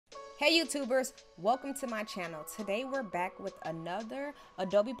Hey YouTubers, welcome to my channel. Today we're back with another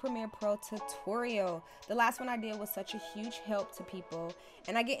Adobe Premiere Pro tutorial. The last one I did was such a huge help to people,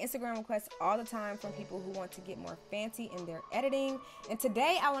 and I get Instagram requests all the time from people who want to get more fancy in their editing. And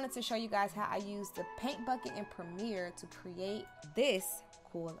today I wanted to show you guys how I use the paint bucket in Premiere to create this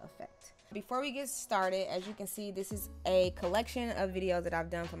cool effect. Before we get started, as you can see, this is a collection of videos that I've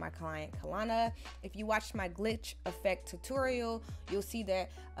done for my client Kalana. If you watched my glitch effect tutorial, you'll see that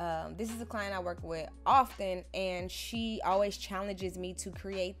this is a client I work with often, and she always challenges me to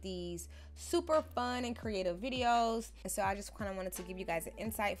create these super fun and creative videos. And so I just kind of wanted to give you guys an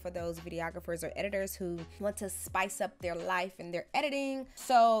insight for those videographers or editors who want to spice up their life and their editing.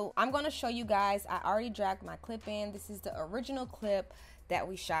 So I'm going to show you guys. I already dragged my clip in. This is the original clip that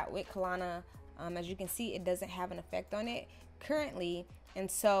we shot with Kalana. As you can see, it doesn't have an effect on it currently,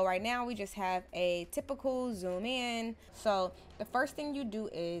 and so right now we just have a typical zoom in. So the first thing you do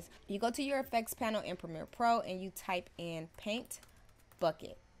is you go to your effects panel in Premiere Pro and you type in paint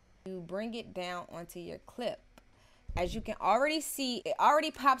bucket. You bring it down onto your clip. As you can already see, it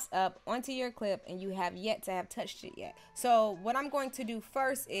already pops up onto your clip and you have yet to have touched it yet. So what I'm going to do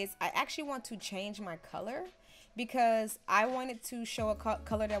first is I actually want to change my color, because I wanted to show a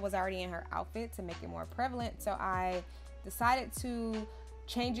color that was already in her outfit to make it more prevalent. So I decided to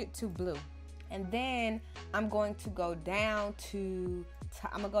change it to blue. And then I'm going to go down to,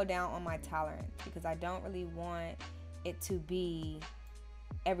 I'm gonna go down on my tolerance because I don't really want it to be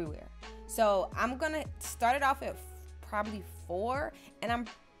everywhere. So I'm gonna start it off at probably 4, and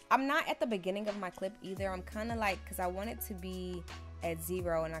I'm not at the beginning of my clip either. I'm kind of like, because I want it to be at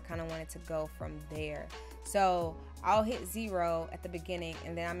 0 and I kind of want it to go from there. So I'll hit 0 at the beginning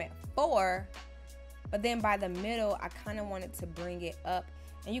and then I'm at 4, but then by the middle I kind of wanted to bring it up,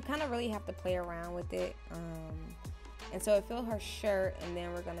 and you kind of really have to play around with it. And so it filled her shirt, and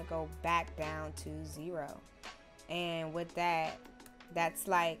then we're gonna go back down to 0. And with that, that's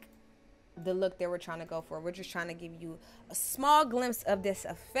like the look that we're trying to go for. We're just trying to give you a small glimpse of this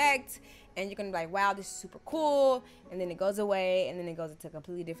effect, and you're gonna be like, wow, this is super cool, and then it goes away and then it goes into a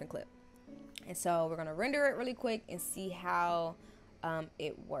completely different clip. And so we're gonna render it really quick and see how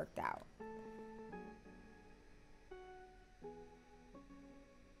it worked out.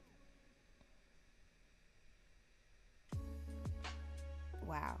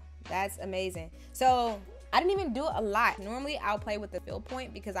 Wow, that's amazing. So I didn't even do a lot. Normally I'll play with the fill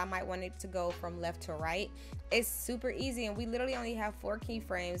point because I might want it to go from left to right. It's super easy, and we literally only have 4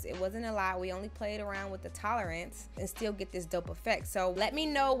 keyframes. It wasn't a lot. We only played around with the tolerance and still get this dope effect. So let me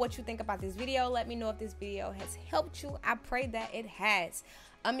know what you think about this video. Let me know if this video has helped you. I pray that it has.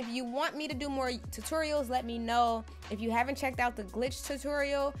 If you want me to do more tutorials, let me know. If you haven't checked out the glitch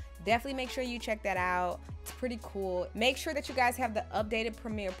tutorial, definitely make sure you check that out. It's pretty cool. Make sure that you guys have the updated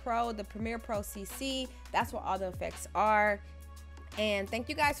Premiere Pro, the Premiere Pro CC. That's what all the effects are. And thank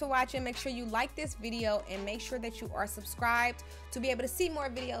you guys for watching. Make sure you like this video and make sure that you are subscribed to be able to see more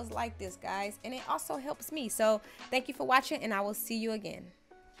videos like this, guys. And it also helps me. So thank you for watching, and I will see you again.